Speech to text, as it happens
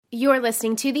You're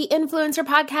listening to the Influencer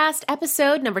Podcast,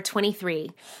 episode number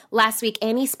 23. Last week,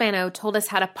 Annie Spano told us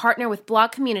how to partner with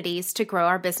blog communities to grow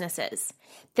our businesses.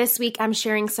 This week, I'm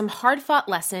sharing some hard-fought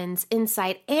lessons,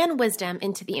 insight, and wisdom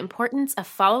into the importance of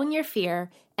following your fear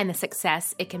and the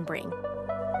success it can bring.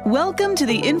 Welcome to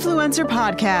the Influencer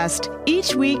Podcast.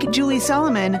 Each week, Julie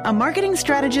Solomon, a marketing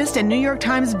strategist and New York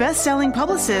Times best-selling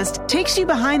publicist, takes you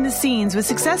behind the scenes with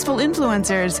successful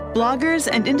influencers, bloggers,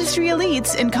 and industry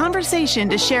elites in conversation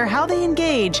to share how they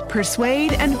engage,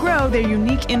 persuade, and grow their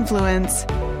unique influence.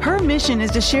 Her mission is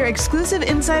to share exclusive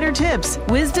insider tips,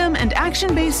 wisdom, and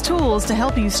action-based tools to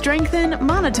help you strengthen,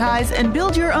 monetize, and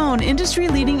build your own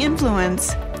industry-leading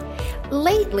influence.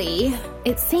 Lately,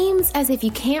 it seems as if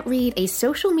you can't read a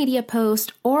social media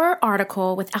post or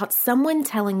article without someone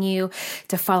telling you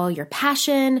to follow your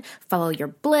passion, follow your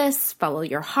bliss, follow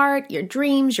your heart, your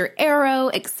dreams, your arrow,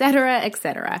 etc.,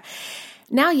 etc.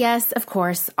 Now, yes, of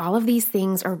course, all of these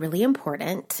things are really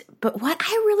important, but what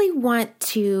I really want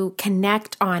to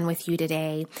connect on with you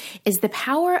today is the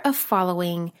power of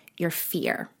following your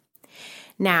fear.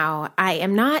 Now, I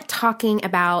am not talking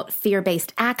about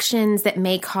fear-based actions that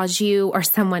may cause you or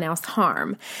someone else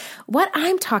harm. What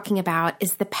I'm talking about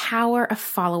is the power of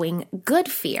following good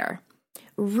fear,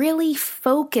 really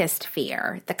focused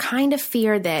fear, the kind of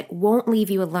fear that won't leave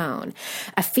you alone,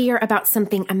 a fear about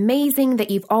something amazing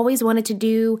that you've always wanted to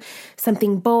do,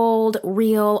 something bold,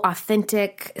 real,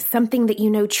 authentic, something that you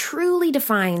know truly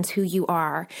defines who you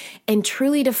are and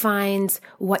truly defines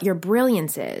what your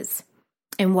brilliance is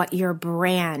and what your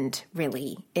brand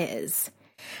really is.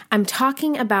 I'm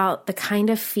talking about the kind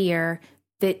of fear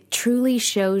that truly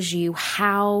shows you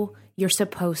how you're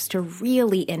supposed to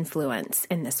really influence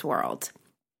in this world.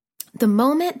 The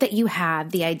moment that you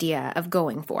have the idea of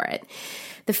going for it,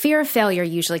 the fear of failure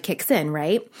usually kicks in,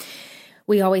 right?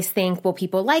 We always think, will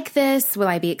people like this? Will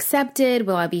I be accepted?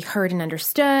 Will I be heard and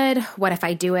understood? What if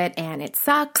I do it and it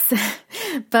sucks?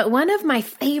 But one of my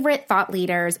favorite thought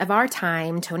leaders of our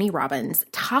time, Tony Robbins,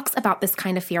 talks about this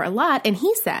kind of fear a lot. And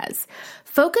he says,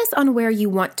 focus on where you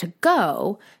want to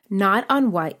go, not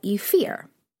on what you fear.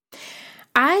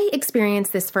 I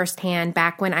experienced this firsthand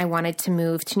back when I wanted to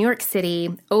move to New York City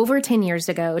over 10 years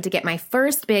ago to get my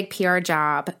first big PR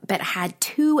job, but had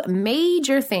two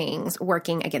major things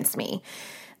working against me.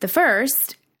 The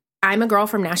first, I'm a girl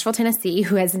from Nashville, Tennessee,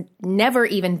 who has never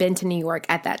even been to New York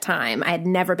at that time. I had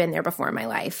never been there before in my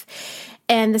life.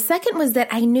 And the second was that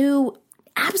I knew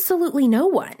absolutely no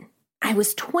one. I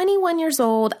was 21 years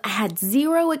old. I had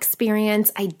zero experience.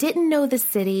 I didn't know the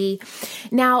city.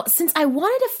 Now, since I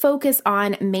wanted to focus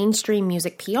on mainstream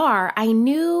music PR, I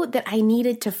knew that I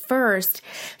needed to first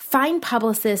find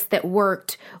publicists that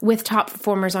worked with top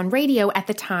performers on radio at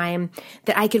the time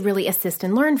that I could really assist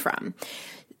and learn from.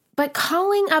 But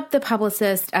calling up the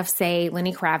publicist of, say,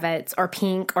 Lenny Kravitz or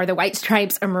Pink or the White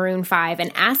Stripes or Maroon 5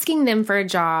 and asking them for a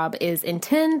job is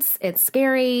intense, it's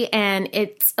scary, and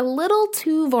it's a little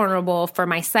too vulnerable for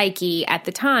my psyche at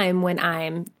the time when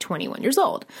I'm 21 years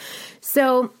old.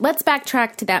 So let's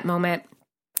backtrack to that moment,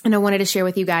 and I wanted to share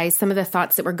with you guys some of the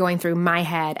thoughts that were going through my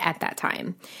head at that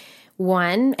time.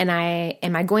 One,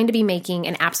 am I going to be making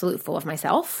an absolute fool of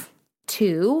myself?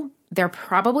 Two, they're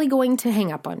probably going to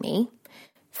hang up on me.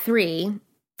 3,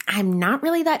 I'm not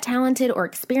really that talented or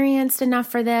experienced enough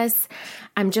for this.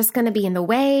 I'm just going to be in the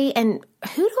way. And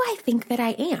who do I think that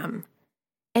I am?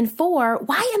 And 4,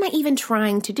 why am I even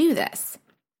trying to do this?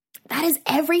 That is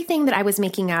everything that I was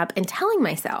making up and telling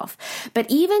myself. But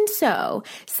even so,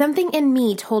 something in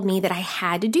me told me that I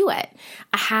had to do it.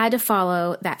 I had to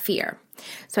follow that fear.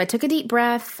 So I took a deep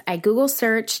breath. I Google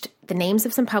searched the names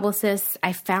of some publicists.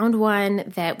 I found one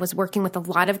that was working with a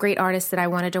lot of great artists that I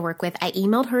wanted to work with. I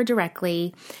emailed her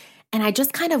directly, and I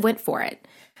just kind of went for it.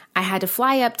 I had to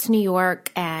fly up to New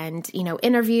York and,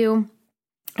 interview.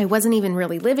 I wasn't even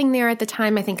really living there at the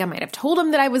time. I think I might have told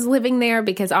them that I was living there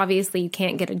because obviously you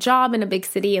can't get a job in a big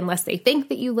city unless they think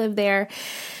that you live there.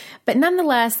 But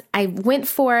nonetheless, I went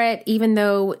for it, even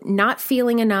though not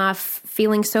feeling enough,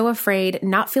 feeling so afraid,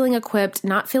 not feeling equipped,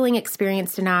 not feeling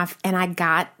experienced enough, and I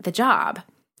got the job.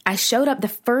 I showed up the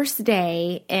first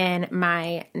day in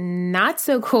my not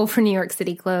so cool for New York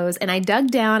City clothes, and I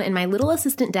dug down in my little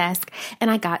assistant desk,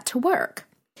 and I got to work.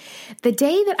 The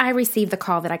day that I received the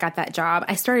call that I got that job,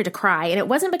 I started to cry, and it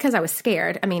wasn't because I was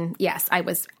scared. I mean, yes, I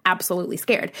was absolutely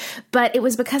scared, but it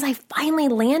was because I finally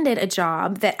landed a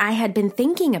job that I had been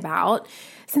thinking about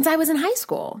since I was in high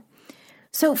school.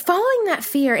 So following that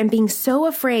fear and being so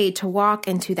afraid to walk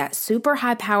into that super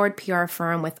high-powered PR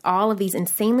firm with all of these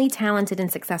insanely talented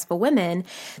and successful women,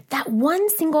 that one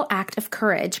single act of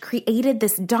courage created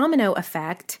this domino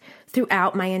effect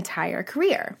throughout my entire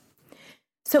career.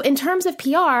 So in terms of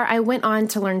PR, I went on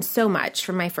to learn so much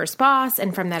from my first boss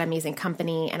and from that amazing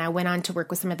company, and I went on to work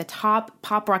with some of the top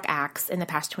pop rock acts in the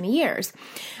past 20 years.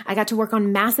 I got to work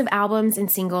on massive albums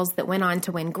and singles that went on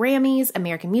to win Grammys,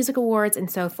 American Music Awards,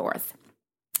 and so forth.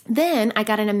 Then I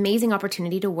got an amazing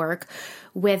opportunity to work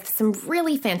with some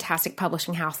really fantastic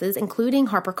publishing houses, including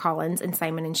HarperCollins and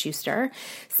Simon & Schuster,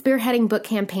 spearheading book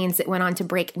campaigns that went on to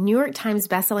break New York Times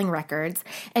bestselling records,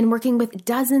 and working with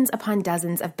dozens upon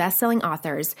dozens of bestselling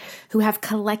authors who have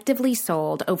collectively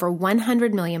sold over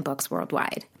 100 million books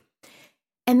worldwide.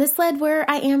 And this led where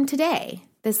I am today.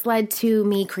 This led to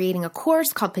me creating a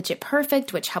course called Pitch It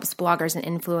Perfect, which helps bloggers and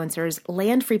influencers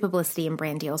land free publicity and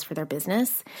brand deals for their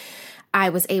business. I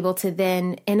was able to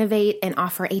then innovate and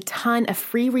offer a ton of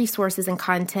free resources and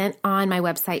content on my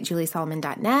website,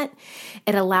 juliesolomon.net.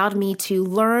 It allowed me to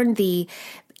learn the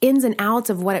ins and outs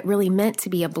of what it really meant to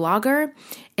be a blogger.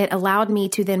 It allowed me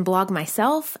to then blog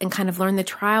myself and kind of learn the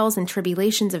trials and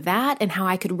tribulations of that and how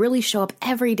I could really show up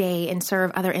every day and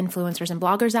serve other influencers and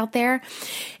bloggers out there.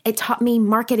 It taught me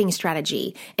marketing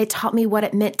strategy. It taught me what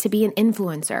it meant to be an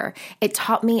influencer. It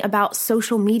taught me about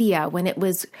social media when it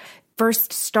was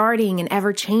first starting and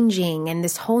ever changing, and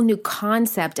this whole new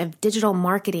concept of digital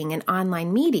marketing and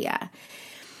online media.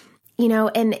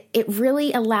 And it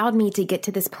really allowed me to get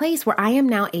to this place where I am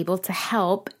now able to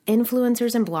help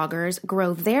influencers and bloggers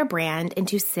grow their brand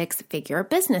into six-figure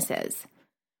businesses.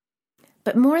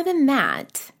 But more than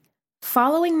that,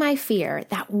 following my fear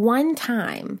that one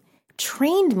time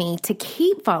trained me to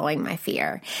keep following my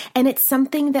fear, and it's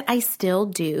something that I still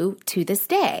do to this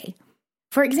day.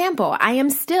 For example, I am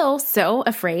still so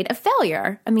afraid of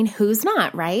failure. I mean, who's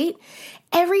not, right?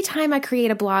 Every time I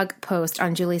create a blog post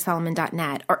on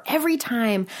juliesolomon.net, or every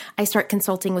time I start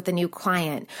consulting with a new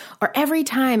client, or every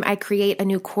time I create a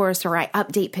new course, or I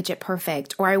update Pitch It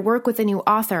Perfect, or I work with a new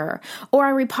author, or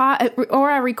I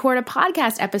record a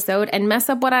podcast episode and mess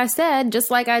up what I said, just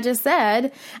like I just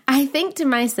said, I think to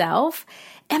myself,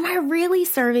 am I really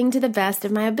serving to the best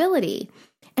of my ability?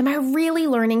 Am I really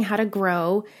learning how to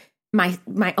grow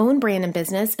my own brand and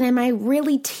business? And am I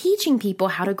really teaching people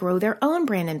how to grow their own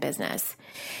brand and business?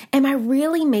 Am I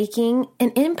really making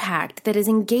an impact that is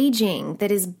engaging,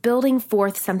 that is building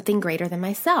forth something greater than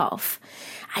myself?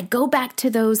 I go back to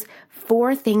those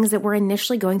 4 things that were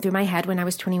initially going through my head when I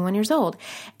was 21 years old.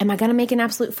 Am I going to make an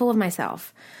absolute fool of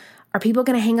myself? Are people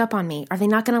going to hang up on me? Are they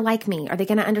not going to like me? Are they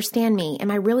going to understand me? Am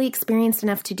I really experienced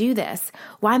enough to do this?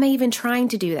 Why am I even trying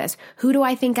to do this? Who do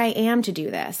I think I am to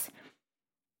do this?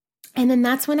 And then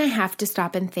that's when I have to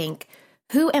stop and think,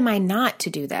 who am I not to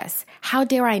do this? How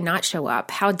dare I not show up?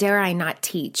 How dare I not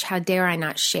teach? How dare I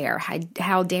not share?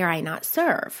 How dare I not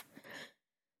serve?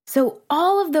 So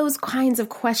all of those kinds of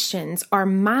questions are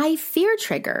my fear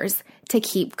triggers to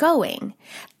keep going.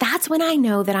 That's when I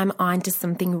know that I'm on to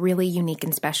something really unique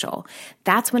and special.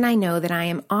 That's when I know that I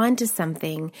am on to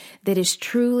something that is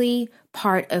truly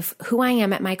part of who I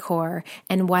am at my core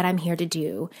and what I'm here to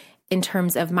do in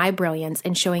terms of my brilliance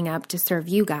and showing up to serve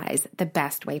you guys the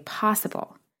best way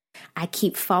possible. I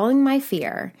keep following my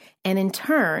fear, and in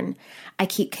turn, I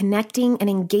keep connecting and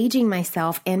engaging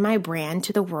myself and my brand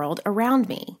to the world around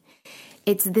me.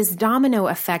 It's this domino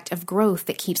effect of growth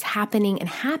that keeps happening and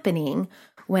happening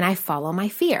when I follow my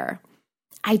fear.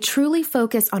 I truly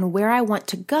focus on where I want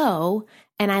to go,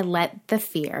 and I let the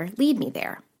fear lead me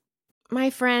there.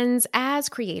 My friends, as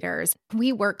creators,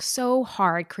 we work so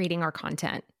hard creating our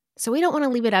content. So we don't want to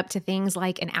leave it up to things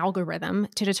like an algorithm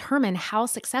to determine how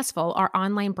successful our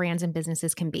online brands and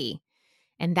businesses can be.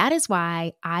 And that is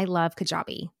why I love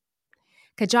Kajabi.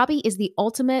 Kajabi is the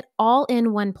ultimate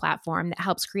all-in-one platform that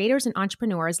helps creators and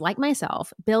entrepreneurs like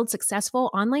myself build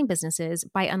successful online businesses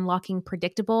by unlocking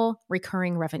predictable,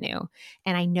 recurring revenue.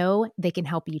 And I know they can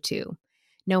help you too.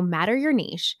 No matter your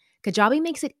niche, Kajabi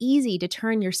makes it easy to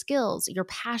turn your skills, your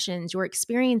passions, your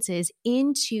experiences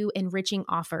into enriching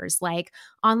offers like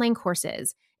online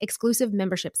courses, exclusive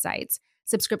membership sites,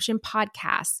 subscription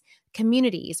podcasts,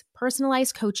 communities,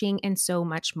 personalized coaching, and so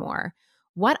much more.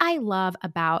 What I love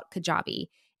about Kajabi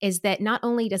is that not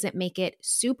only does it make it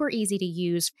super easy to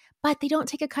use, but they don't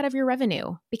take a cut of your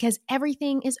revenue because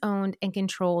everything is owned and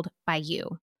controlled by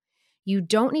you. You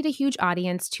don't need a huge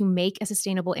audience to make a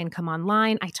sustainable income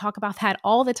online. I talk about that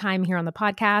all the time here on the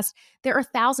podcast. There are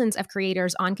thousands of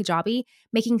creators on Kajabi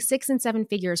making 6 and 7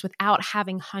 figures without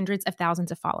having hundreds of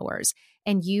thousands of followers,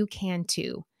 and you can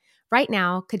too. Right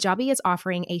now, Kajabi is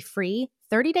offering a free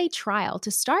 30-day trial to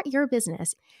start your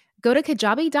business. Go to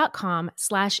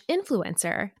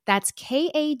kajabi.com/influencer. That's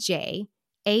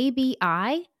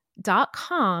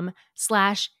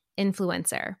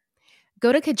KAJABI.com/influencer.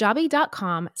 Go to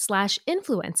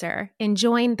kajabi.com/influencer and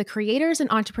join the creators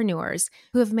and entrepreneurs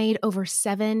who have made over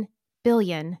 $7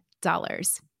 billion.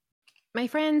 My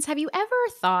friends, have you ever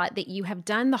thought that you have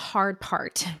done the hard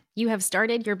part? You have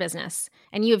started your business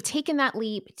and you have taken that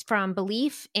leap from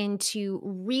belief into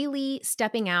really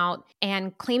stepping out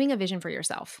and claiming a vision for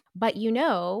yourself. But you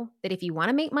know that if you want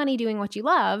to make money doing what you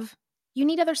love, you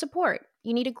need other support.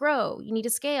 You need to grow. You need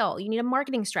to scale. You need a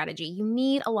marketing strategy. You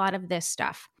need a lot of this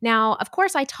stuff. Now, of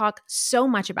course, I talk so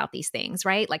much about these things,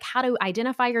 right? Like how to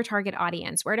identify your target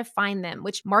audience, where to find them,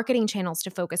 which marketing channels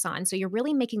to focus on. So you're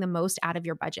really making the most out of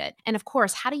your budget. And of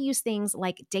course, how to use things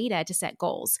like data to set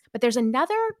goals. But there's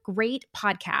another great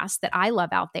podcast that I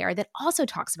love out there that also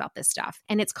talks about this stuff.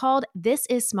 And it's called This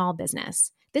is Small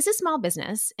Business. This is Small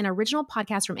Business, an original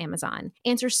podcast from Amazon,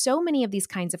 answers so many of these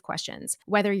kinds of questions.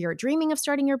 Whether you're dreaming of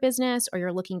starting your business or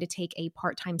you're looking to take a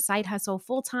part-time side hustle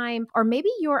full-time, or maybe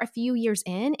you're a few years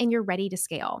in and you're ready to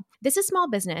scale. This is Small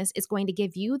Business is going to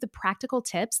give you the practical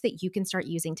tips that you can start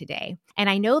using today. And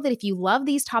I know that if you love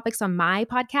these topics on my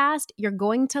podcast, you're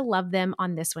going to love them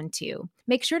on this one too.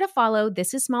 Make sure to follow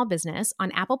This is Small Business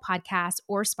on Apple Podcasts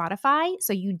or Spotify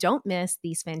so you don't miss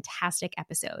these fantastic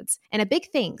episodes. And a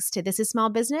big thanks to This is Small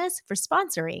Business for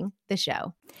sponsoring the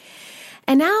show.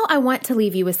 And now I want to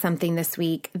leave you with something this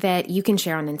week that you can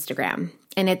share on Instagram.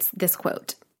 And it's this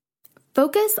quote: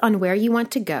 "Focus on where you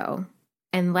want to go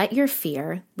and let your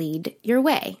fear lead your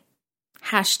way."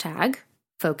 Hashtag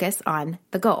focus on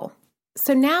the goal.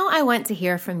 So now I want to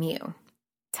hear from you.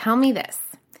 Tell me this.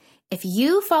 If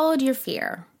you followed your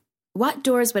fear, what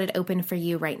doors would it open for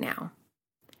you right now?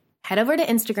 Head over to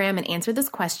Instagram and answer this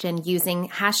question using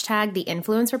hashtag the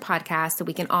Influencer Podcast so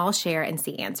we can all share and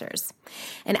see answers.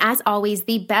 And as always,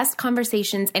 the best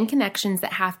conversations and connections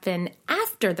that happen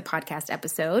after the podcast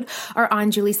episode are on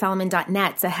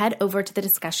juliesolomon.net. So head over to the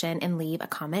discussion and leave a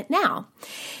comment now.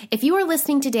 If you are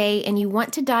listening today and you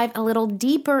want to dive a little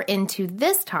deeper into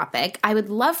this topic, I would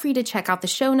love for you to check out the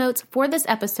show notes for this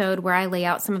episode where I lay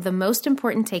out some of the most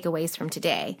important takeaways from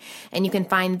today. And you can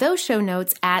find those show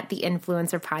notes at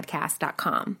theinfluencerpodcast.com.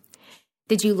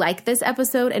 Did you like this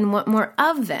episode and want more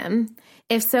of them?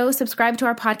 If so, subscribe to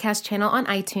our podcast channel on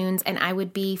iTunes, and I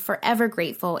would be forever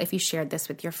grateful if you shared this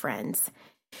with your friends.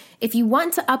 If you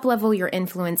want to up-level your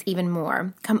influence even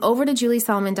more, come over to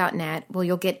juliesolomon.net where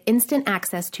you'll get instant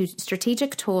access to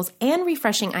strategic tools and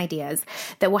refreshing ideas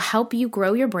that will help you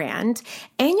grow your brand,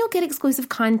 and you'll get exclusive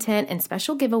content and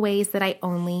special giveaways that I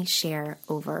only share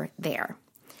over there.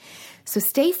 So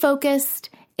stay focused,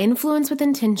 influence with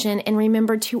intention, and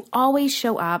remember to always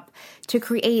show up to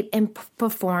create and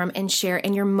perform and share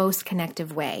in your most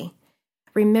connective way.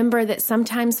 Remember that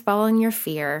sometimes following your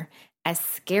fear, as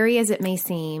scary as it may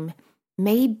seem,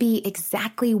 may be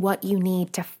exactly what you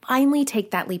need to finally take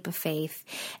that leap of faith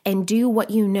and do what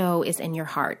you know is in your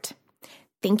heart.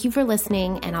 Thank you for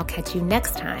listening, and I'll catch you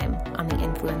next time on the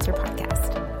Influencer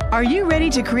Podcast. Are you ready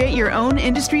to create your own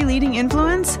industry-leading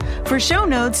influence? For show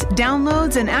notes,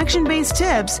 downloads, and action-based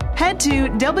tips, head to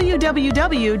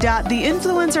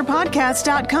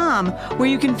www.theinfluencerpodcast.com, where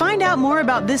you can find out more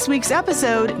about this week's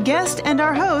episode, guest, and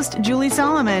our host, Julie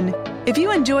Solomon. If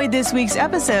you enjoyed this week's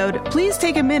episode, please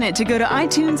take a minute to go to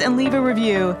iTunes and leave a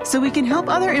review so we can help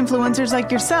other influencers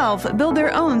like yourself build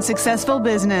their own successful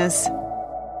business.